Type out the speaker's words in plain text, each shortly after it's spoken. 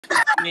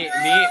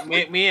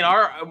Me and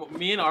Art,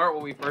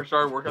 when we first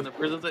started working on the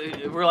prisons,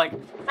 we're like,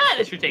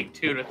 this should take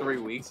 2 to 3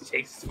 weeks. It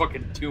takes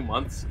fucking 2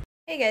 months.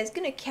 Hey guys,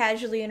 gonna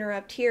casually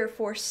interrupt here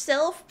for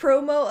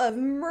self-promo of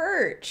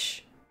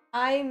merch.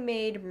 I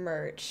made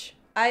merch.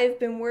 I've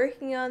been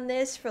working on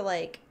this for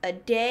like a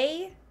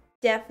day.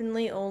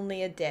 Definitely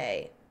only a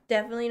day.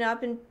 Definitely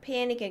not been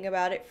panicking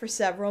about it for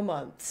several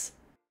months.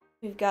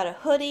 We've got a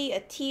hoodie, a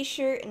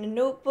t-shirt, and a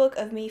notebook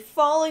of me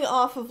falling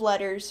off of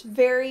letters.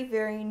 Very,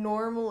 very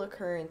normal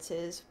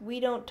occurrences. We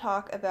don't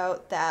talk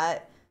about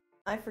that.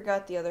 I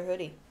forgot the other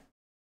hoodie.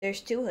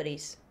 There's 2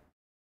 hoodies.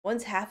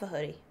 One's half a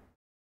hoodie.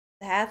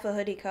 The half a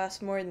hoodie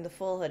costs more than the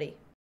full hoodie.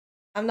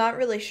 I'm not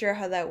really sure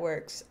how that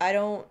works. I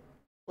don't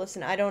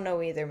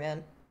know either,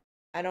 man.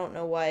 I don't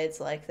know why it's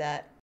like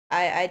that.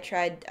 I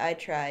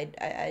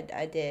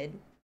did.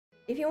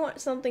 If you want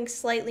something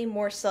slightly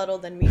more subtle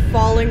than me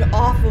falling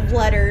off of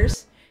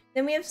letters,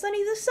 then we have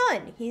Sunny the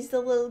Sun. He's the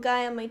little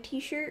guy on my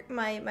t-shirt,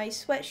 my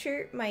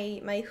sweatshirt,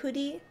 my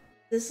hoodie.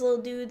 This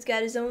little dude's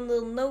got his own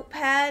little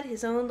notepad,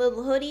 his own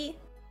little hoodie.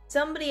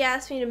 Somebody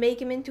asked me to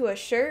make him into a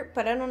shirt,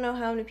 but I don't know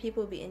how many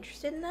people would be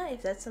interested in that.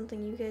 If that's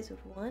something you guys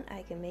would want,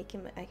 I can make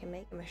him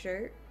a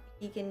shirt.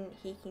 He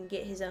can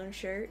get his own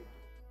shirt.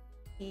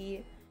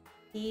 He.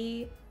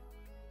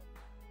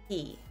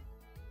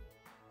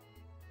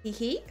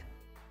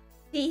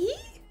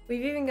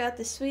 We've even got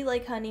the Sweet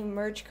Like Honey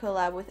merch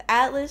collab with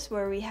Atlas,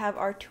 where we have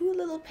our 2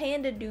 little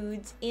panda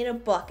dudes in a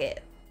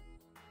bucket.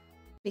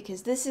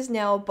 Because this is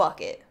now a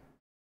bucket.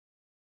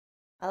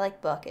 I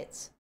like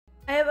buckets.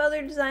 I have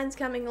other designs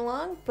coming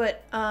along,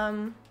 but,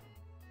 my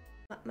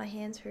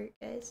hands hurt,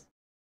 guys.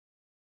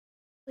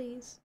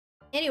 Please.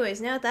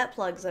 Anyways, now that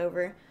plug's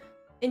over,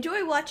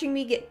 enjoy watching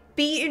me get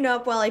beaten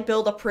up while I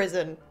build a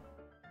prison.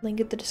 Link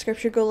in the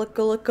description, go look.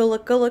 You're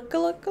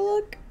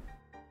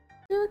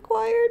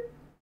required.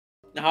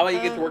 Now, how about you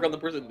get to work on the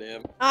prison,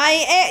 damn?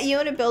 You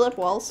wanna build up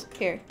walls?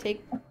 Here,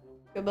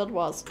 go build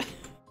walls.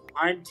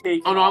 I'm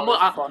taking. Oh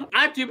no,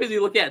 I'm too busy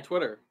looking at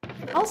Twitter.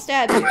 I'll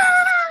stab you.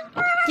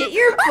 Get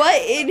your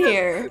butt in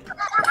here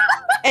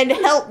and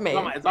help me.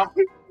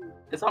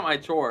 It's not my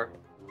chore.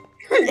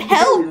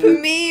 Help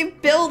me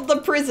build the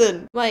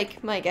prison. Mike,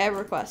 I have a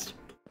request.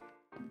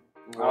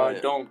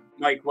 Don't,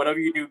 Mike, whatever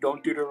you do,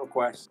 don't do the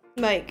request.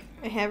 Mike,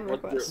 I have a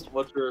request.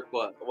 What's your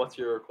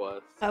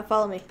request?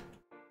 Follow me.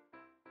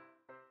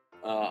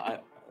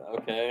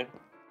 Okay.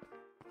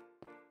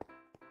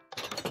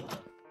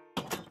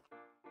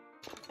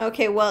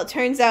 Okay, well, it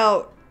turns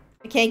out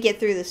I can't get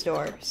through this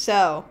door,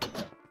 so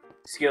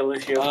Skill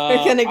issue.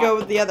 we're gonna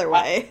go the other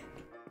way.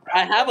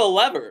 I have a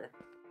lever.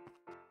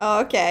 Oh,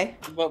 okay.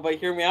 But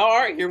hear me out,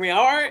 Art. Hear me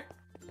out, Art.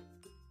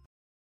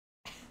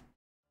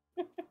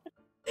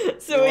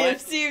 So we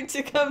have seemed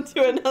to come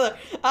to another.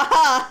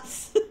 Aha!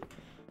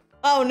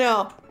 Oh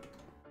no.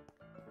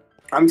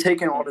 I'm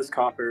taking all this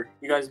copper.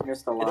 You guys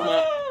missed a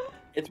lot.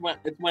 It's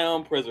my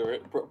own prisoner.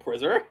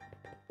 Prisoner?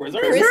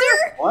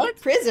 What?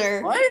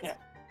 Prisoner? What? Yeah.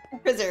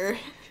 Prisoner.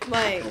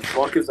 Mike. The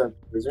fuck is a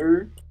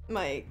prisoner?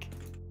 Mike.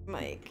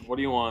 What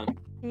do you want?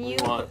 What do you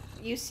want?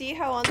 You see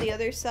how on the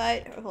other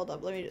side? Oh, hold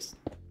up, let me just.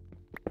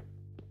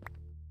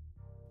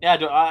 Yeah,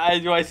 do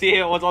I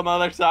see what's on the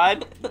other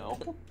side? No.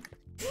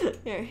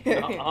 Here.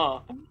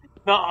 No.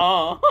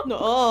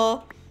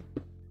 No.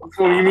 What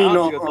do you mean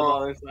no? What's on the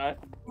other side?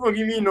 What do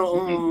you mean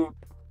no?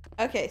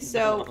 Okay,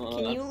 so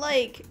can you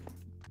like?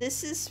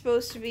 This is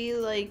supposed to be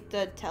like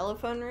the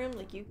telephone room.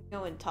 Like you can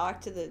go and talk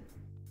to the.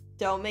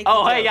 Don't make.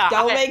 Oh, hey, yeah.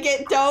 Don't make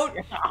it. Don't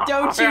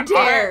you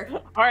dare.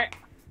 Alright.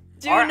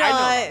 Do not. I know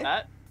about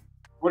that.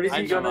 What is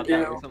he gonna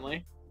do?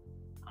 Recently.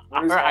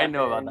 I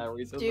know about that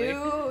recently.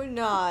 Do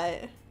not.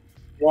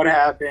 What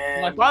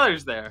happened? My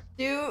father's there.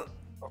 Do.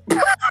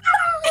 This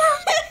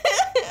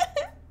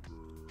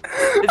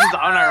is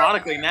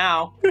unironically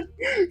now.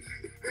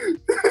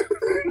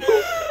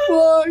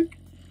 Fuck.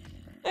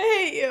 I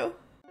hate you.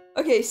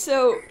 Okay,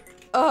 so,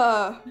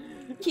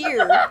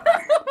 here.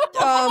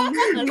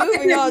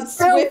 Moving on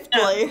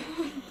swiftly.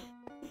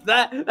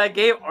 That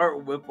gave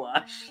Art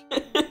whiplash.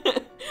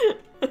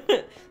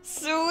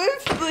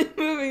 Swiftly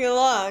moving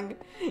along.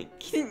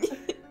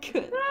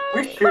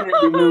 We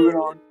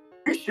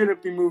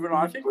shouldn't be moving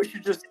on. I think we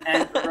should just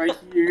end right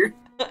here.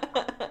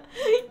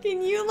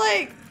 Can you,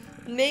 like,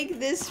 make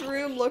this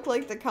room look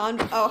like the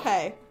Oh,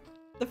 hey.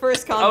 The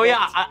first convict. Oh,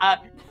 yeah,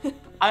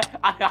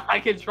 I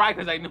can try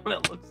because I know what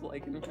it looks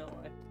like in real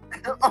life.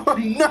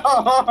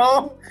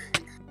 Oh,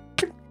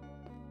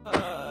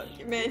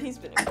 no! Man, he's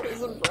been in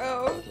prison,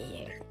 bro.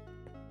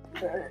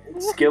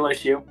 Skill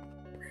issue.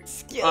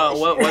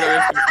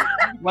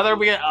 Whether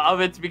we get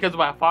of it's because of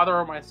my father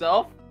or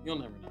myself, you'll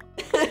never know.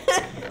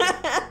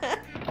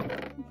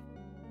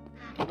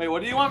 Wait,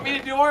 what do you want me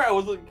to do, Art? I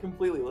wasn't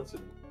completely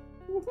listening.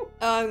 Oh,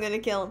 I'm gonna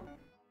kill him.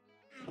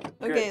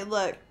 Okay, Good.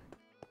 look.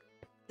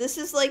 This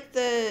is like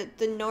the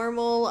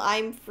normal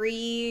I'm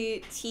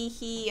free,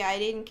 teehee, I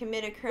didn't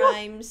commit a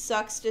crime,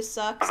 sucks to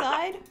suck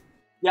side.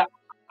 Yeah,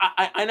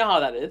 I know how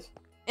that is.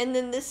 And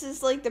then this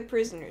is like the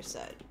prisoner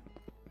side.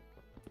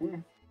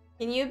 Mm.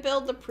 Can you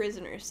build the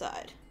prisoner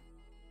side?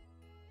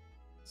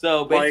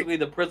 So basically,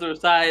 the prisoner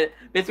side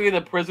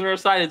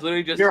is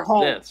literally just You're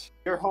home. this.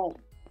 You're home.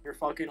 You're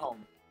fucking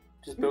home.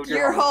 Just build You're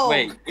your home. home.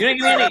 Wait, you didn't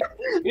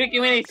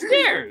give me any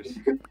stairs.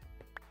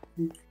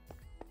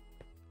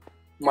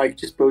 Mike,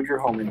 just build your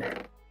home in there.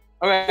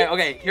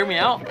 Okay, hear me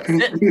out.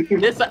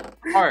 This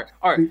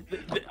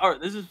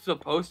is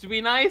supposed to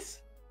be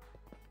nice.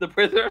 The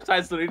prisoner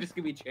side's literally just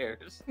gonna be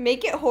chairs.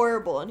 Make it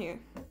horrible in here.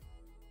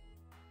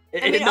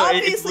 I mean,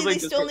 obviously they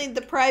still need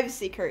the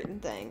privacy curtain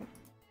thing,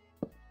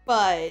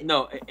 but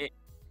no, it's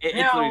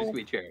literally just gonna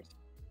be chairs.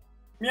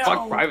 Meow.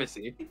 Fuck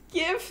privacy.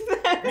 give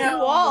them Meow.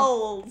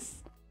 walls.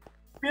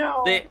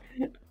 Meow. They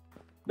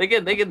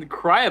can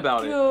cry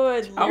about it.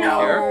 Good I don't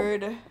care.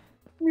 lord.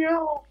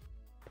 Meow.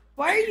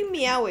 Why are you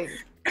meowing?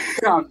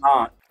 I'm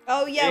not.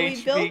 Oh yeah,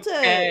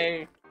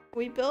 HBK.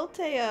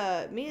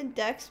 me and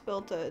Dex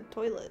built a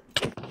toilet.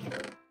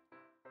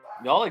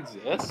 Y'all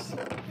exist.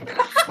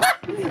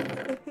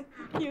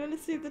 You wanna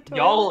see the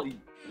toilet?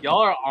 Y'all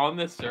are on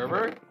this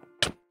server.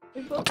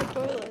 We built a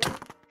toilet.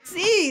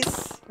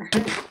 Cease!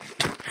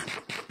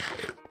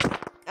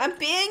 I'm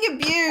being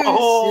abused!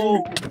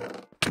 Oh.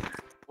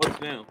 What's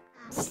new?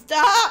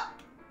 Stop!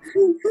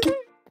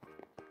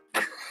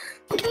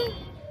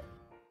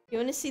 You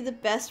wanna see the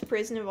best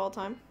prison of all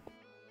time?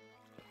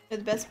 Or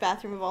the best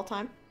bathroom of all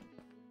time?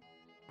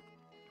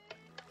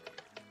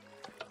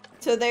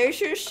 So there's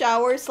your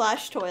shower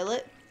 /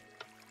 toilet.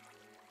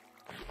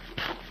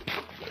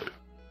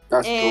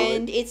 That's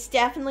And good. it's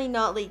definitely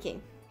not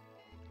leaking.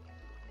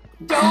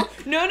 Don't.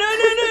 No.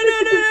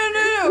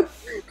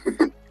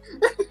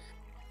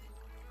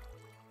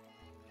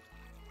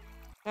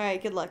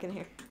 Alright, good luck in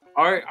here.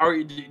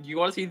 Do you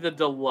want to see the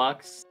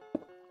deluxe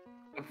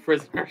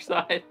prisoner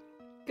side?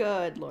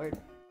 Good lord.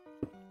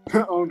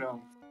 Oh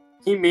no.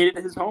 He made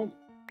it his home.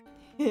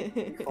 He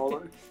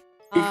followed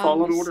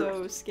I'm orders.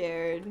 so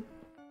scared.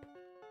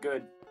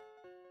 Good.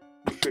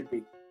 You should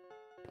be.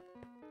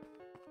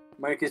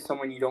 Mike is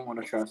someone you don't want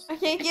to trust. I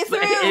can't get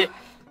through!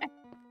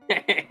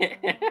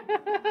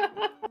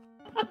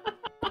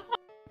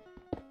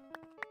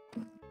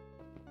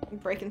 I'm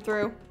breaking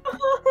through.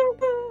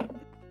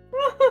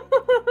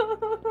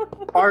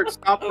 Art,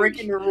 stop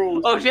breaking the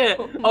rules. Oh shit!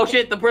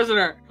 The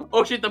prisoner!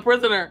 The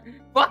prisoner!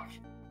 Fuck!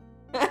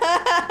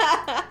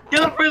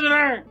 Kill the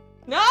prisoner!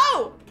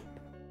 No!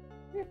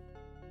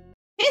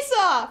 Piss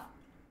off!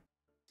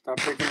 Stop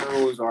breaking the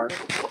rules, Art.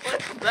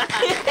 What's that?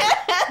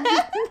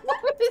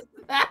 What is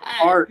that?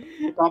 Art,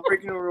 stop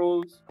breaking the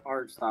rules.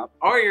 Art, stop.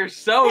 Art, you're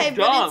so Hey,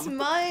 dumb.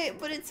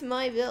 but it's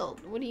my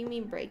build. What do you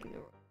mean breaking the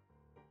rules?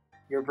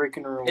 You're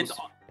breaking the rules.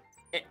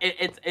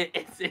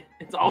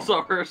 It's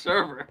also her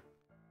server.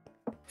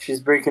 She's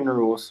breaking the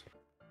rules.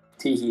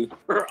 Teehee.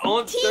 Her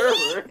own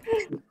server.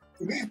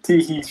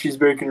 Teehee, she's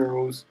breaking the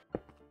rules.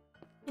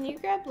 Can you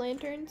grab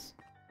lanterns?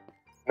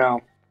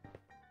 No.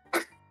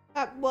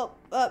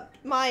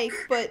 Mike,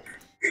 but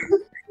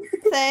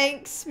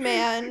thanks,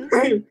 man.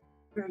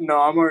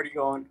 No, I'm already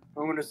gone.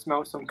 I'm gonna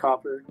smelt some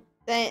copper.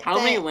 How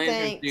many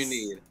lanterns do you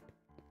need?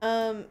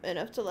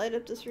 Enough to light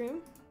up this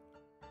room?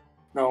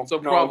 No. So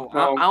no, problem.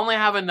 no, I only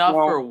have enough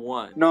no, for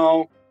one.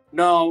 No.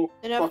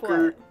 Enough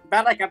Fucker.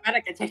 Enough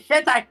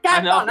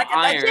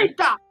iron.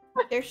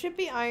 There should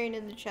be iron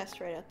in the chest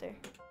right out there.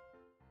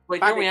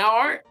 Wait, hear me out,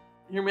 Art.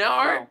 Hear me out,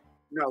 Art.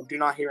 No, do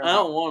not hear him I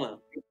out. don't wanna.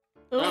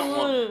 I don't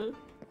wanna.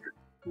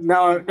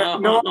 No.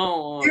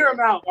 Hear him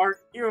out, Art.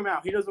 Hear him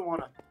out. He doesn't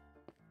wanna.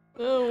 I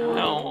don't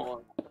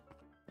wanna.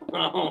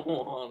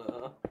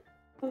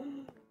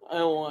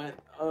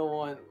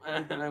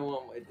 I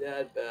want my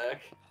dad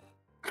back.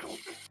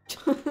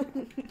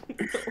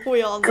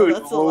 We all know Good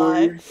that's lord.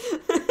 a lie.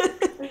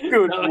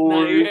 Good No,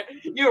 lord.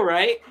 you're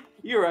right.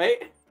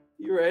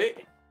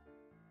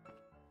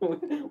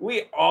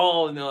 We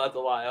all know that's a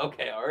lie.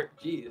 Okay, Art.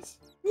 Jeez.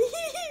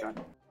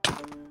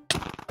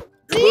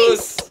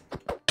 Cease!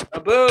 A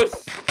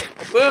boost.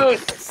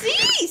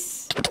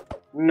 Cease!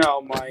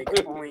 No, Mike.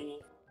 Only.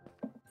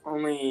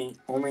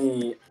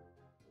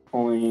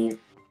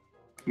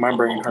 My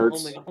brain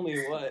hurts. Only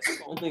what?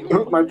 Only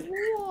My- What?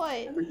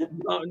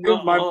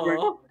 no. My brain.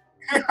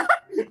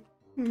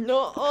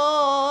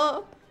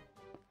 No.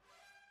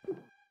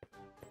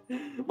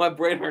 My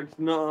brain hurts.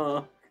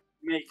 No.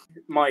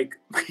 Mike.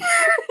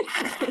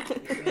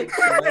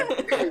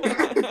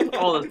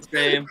 All the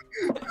same.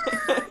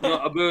 No,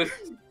 a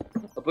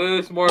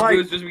boost, more Mike,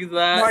 boost just because of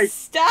that. Mike.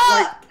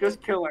 Stop! Mike,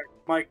 just kill her.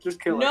 Mike, just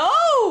kill her.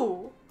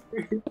 No!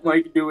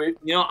 Mike, do it.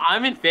 You know,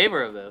 I'm in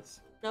favor of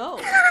this. No.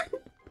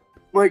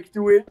 Mike,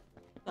 do it.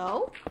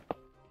 No?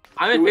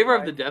 I'm in Do it, favor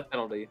of Mike. the death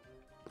penalty.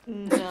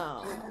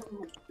 No.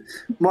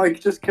 Mike,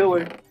 just kill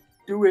her.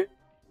 Do it.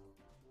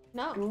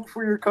 No. Do it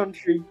for your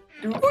country.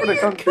 Do it for the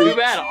country. Too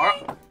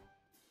bad.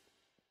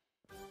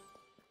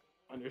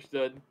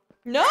 Understood.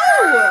 No!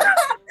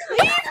 Leave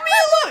me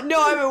alone!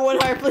 No, I'm in one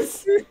heart,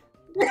 please.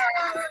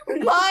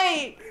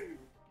 Mike!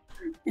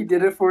 He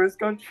did it for his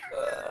country.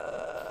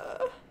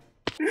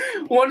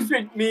 One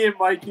thing me and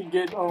Mike can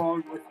get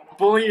along with.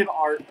 Bullying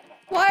Art.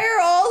 Why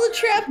are all the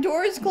trap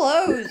doors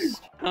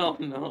closed? Oh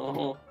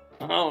no.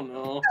 Oh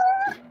no.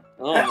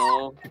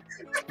 Oh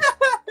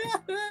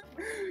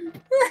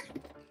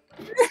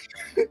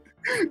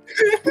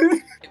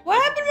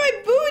What happened to my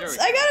boots?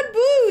 I got a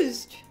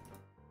boost.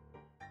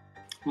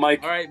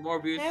 Mike. no. All right, more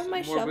boost. Can I have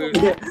my More shovel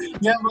boost. back?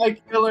 Yeah,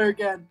 Mike, kill her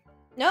again.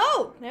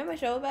 No, can I have my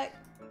shovel back?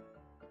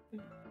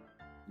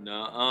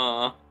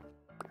 Nuh-uh.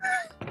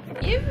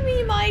 Give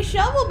me my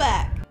shovel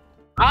back.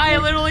 I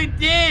literally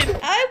did.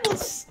 I will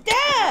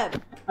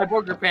stab. I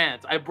broke your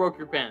pants. I broke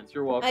your pants.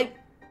 You're welcome. I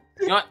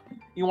You know what?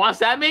 You want to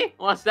stab me?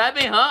 Want to stab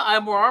me? Huh? I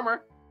have more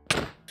armor.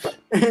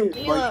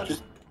 alone.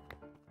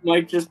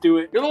 Mike, just do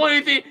it. You're the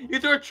one who you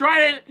threw a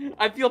trident.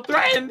 I feel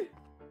threatened.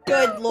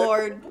 Good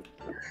lord.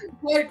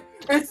 Mike,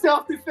 it's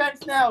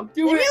self-defense now.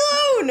 Do Leave me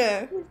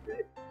it. alone.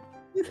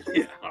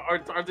 Yeah,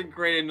 arts aren't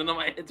great and none of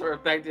my hits are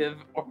effective.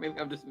 Or maybe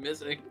I'm just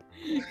missing.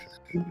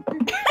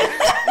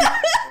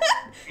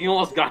 You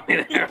almost got me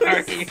there.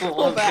 You So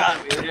almost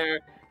bad. got me there.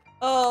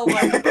 Oh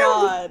my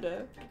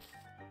god.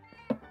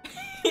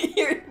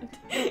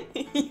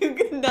 You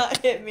could not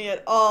hit me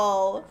at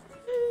all.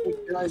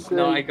 What can I say?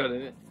 No, I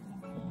couldn't.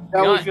 That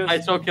You know was what? just, I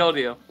still killed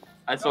you.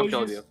 I still was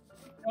killed just- you.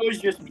 that was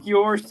just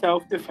pure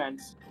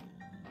self-defense.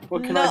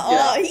 What can I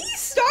Nuh-uh, he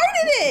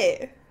started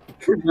it.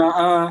 say?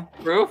 Nuh-uh.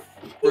 Proof?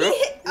 He Proof?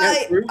 hit-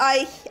 Yeah, proof.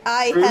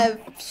 I Proof. have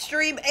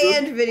stream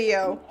and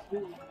video.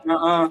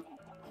 Nuh-uh.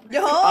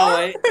 I'll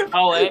wait.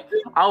 I'll wait.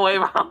 I'll wait.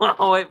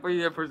 I'll wait for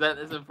you to present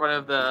this in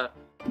front of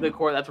the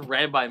court that's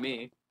ran by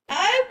me.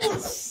 I will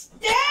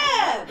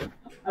stab.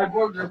 I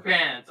broke your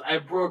pants. I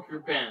broke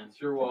your pants.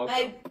 You're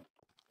welcome.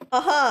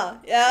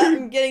 Yeah,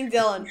 I'm getting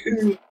Dylan.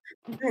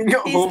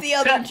 He's the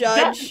other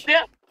judge.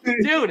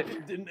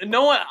 Dude,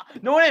 no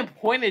one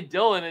appointed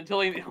Dylan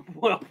until he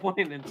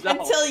appointed himself.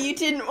 Until you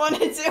didn't want to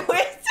do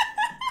it.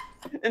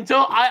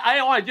 Until I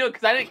didn't want to do it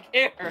because I didn't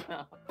care.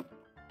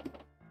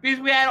 Because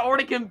we had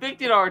already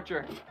convicted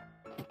Archer.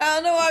 I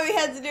don't know why we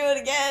had to do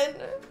it again.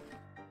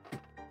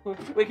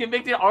 We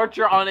convicted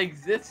Archer on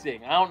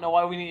existing. I don't know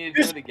why we needed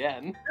to do it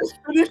again. Just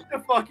finish the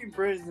fucking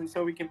prison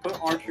so we can put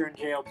Archer in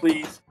jail,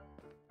 please.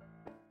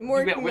 I'm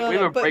working we on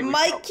have a it, but break with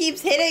Mike Dylan. keeps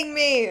hitting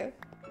me.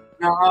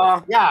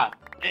 Nuh-uh. Yeah,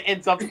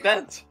 in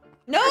self-defense.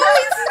 No,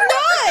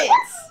 it's not.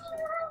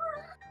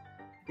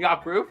 You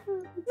got proof?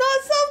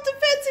 Not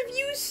self-defense if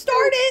you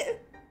start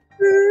it.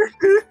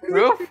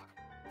 Proof?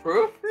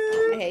 Proof?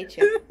 I hate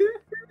you.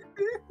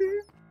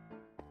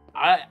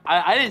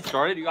 I didn't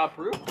start it. You got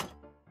proof?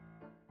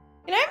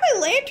 Can I have my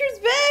lanterns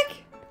back?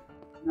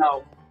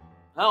 No.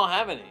 I don't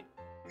have any.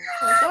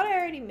 I thought I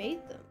already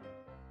made them.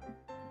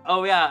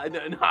 Oh yeah,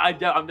 no, I'm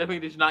definitely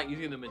just not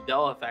using the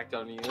Mandela effect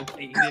on you.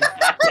 You didn't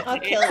have I'll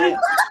any. kill you.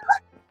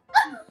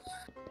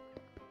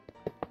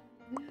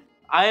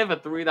 I have a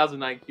 3,000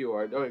 IQ,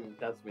 or don't even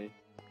test me.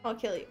 I'll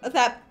kill you.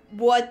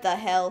 What the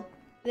hell?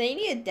 They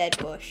need a dead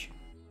bush.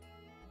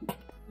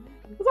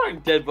 Those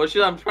aren't dead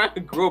bushes. I'm trying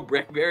to grow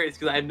berries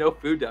because I have no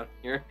food down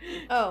here.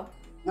 Oh,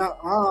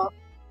 Nuh-uh.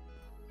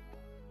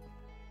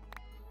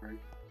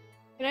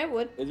 can I have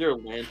wood? Is your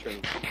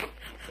lantern?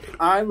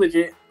 I'm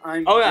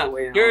Oh yeah,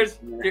 waiting here's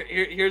on-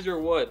 here's your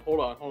wood. Hold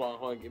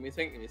on. Give me a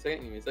second.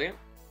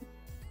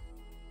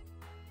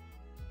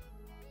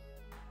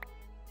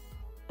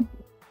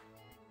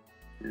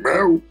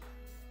 No.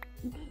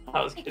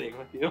 I was kidding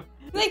with you.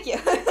 Thank you.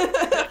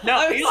 No,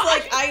 I was you-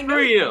 like, I know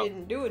screw you you.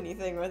 didn't do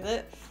anything with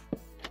it.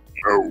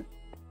 No.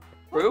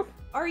 Proof?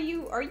 Are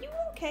you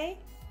okay?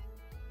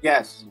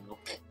 Yes.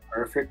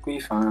 Perfectly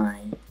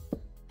fine.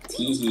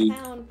 Teehee.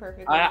 Sound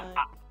perfectly I fine.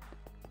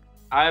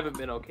 I haven't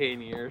been okay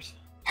in years.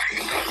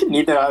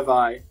 Neither have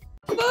I.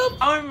 Boop.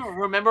 I don't even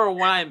remember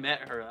when I met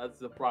her. That's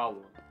the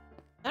problem.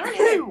 I don't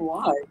either.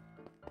 Why?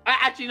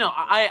 Actually, no.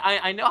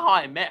 I know how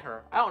I met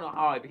her. I don't know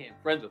how I became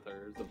friends with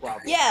her. Is the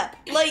problem? Yeah,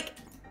 like,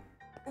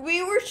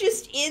 we were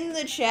just in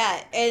the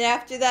chat, and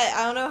after that,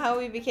 I don't know how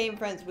we became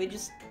friends. We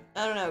just,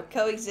 I don't know,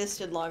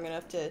 coexisted long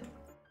enough to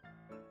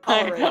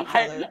tolerate each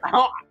other.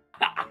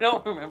 I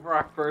don't remember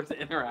our first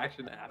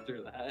interaction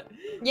after that.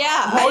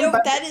 Yeah, I Going don't.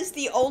 back- That is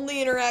the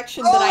only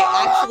interaction that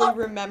I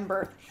actually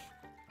remember.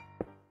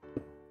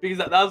 Because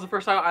that was the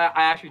first time I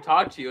actually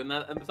talked to you,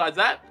 and besides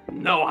that,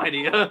 no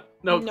idea,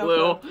 no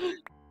No clue.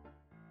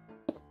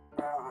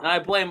 And I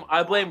blame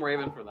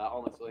Raven for that,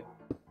 honestly.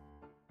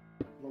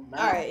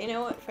 All right, you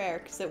know what? Fair,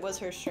 because it was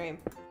her stream.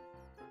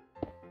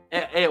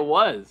 It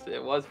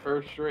was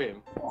her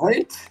stream.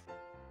 What?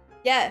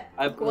 Yeah,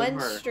 I blame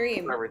Gwen's her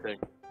stream. for everything.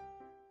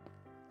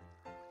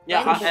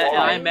 Yeah, Gwen's and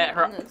I stream, met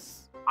her. and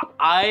it's-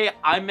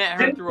 I met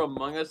her through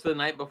Among Us the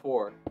night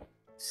before.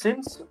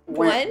 Since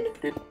Gwen?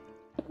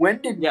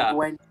 When did Yeah.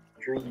 Gwen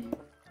dream?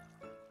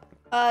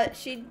 I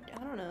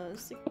don't know, it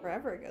was like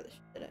forever ago that she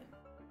did it.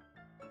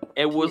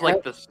 It was Yeah.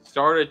 like the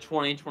start of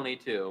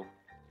 2022.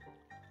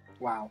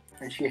 Wow.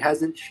 And she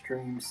hasn't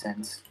streamed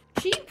since.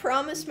 She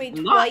promised me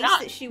Not- twice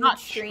not- that she would not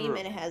stream true.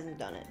 and hasn't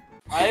done it.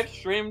 I have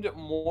streamed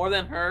more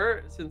than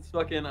her since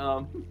fucking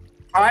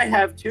I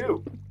have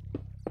too.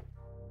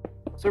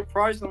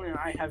 Surprisingly,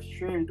 I have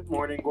streamed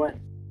more than Gwen.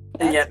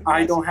 And That's yet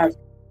I don't impressive.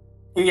 have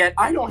and yet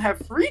I don't have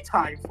free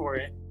time for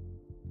it.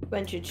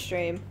 Gwen should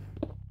stream.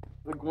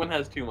 Gwen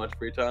has too much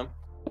free time.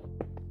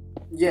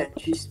 Yeah,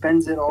 she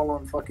spends it all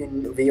on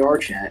fucking VR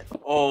chat.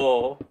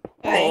 Oh.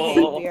 I hate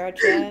VR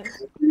chat.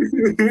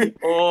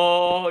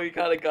 Oh, you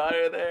kind of got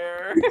her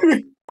there.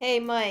 Hey,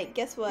 Mike,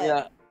 guess what?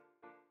 Yeah.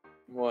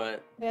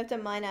 What? We have to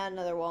mine out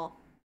another wall.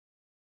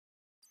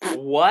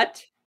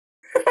 What?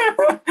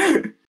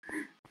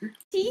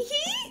 Tee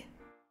hee?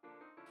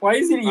 Why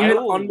is it I even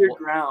will-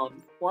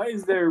 underground? Why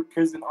is there a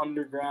prison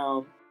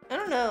underground? I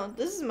don't know.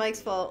 This is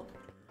Mike's fault.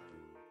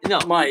 No,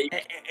 Mike.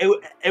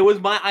 it was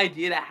my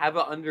idea to have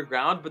it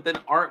underground, but then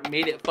Art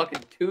made it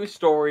fucking 2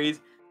 stories,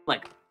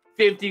 like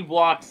 50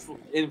 blocks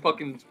in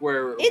fucking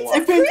square. It's blocks.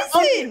 a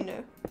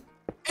prison!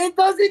 It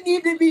doesn't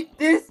need to be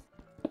this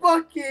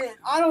fucking.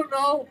 I don't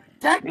know.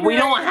 We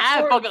don't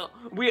have fucking.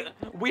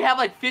 We have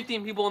like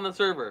 15 people on the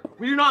server.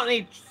 We do not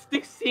need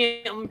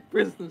 16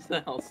 prison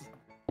cells.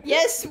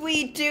 Yes,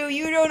 we do.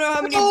 You don't know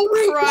how many No,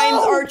 we crimes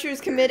don't.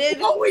 Archer's committed.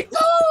 No, we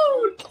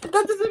don't.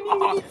 That doesn't mean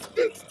we need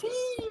 16.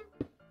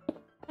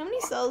 How many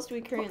cells do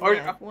we currently Ar-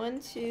 have? 1,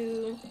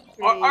 2,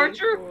 3,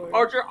 Archer,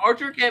 4.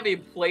 Archer can't be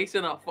placed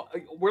in a.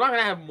 We're not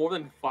gonna have more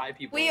than 5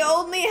 people. We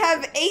only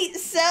have 8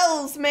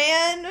 cells,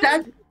 man!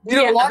 That, you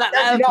know what?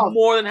 That's enough.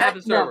 more than half the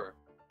That's enough. server.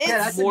 It's, Yeah,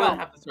 that's More than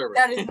enough. half the server.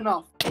 That is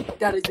enough.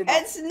 That is enough.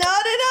 it's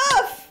not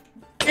enough!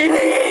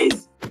 It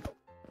is.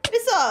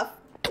 Piss off!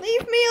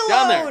 Leave me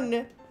Down there.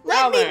 alone! Let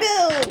Down me there.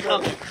 build!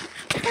 Down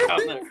there.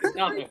 Down there.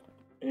 Down there.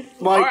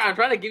 Mike. Alright, I'm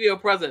trying to give you a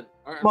present.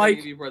 Alright, I'm trying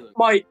to give you a present.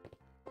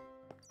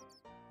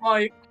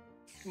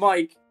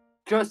 Mike,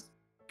 just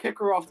kick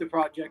her off the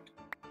project.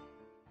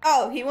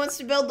 Oh, he wants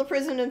to build the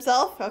prison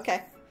himself?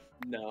 Okay.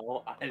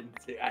 No,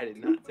 I did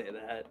not say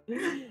that.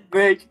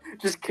 Mike,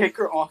 just kick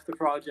her off the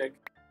project.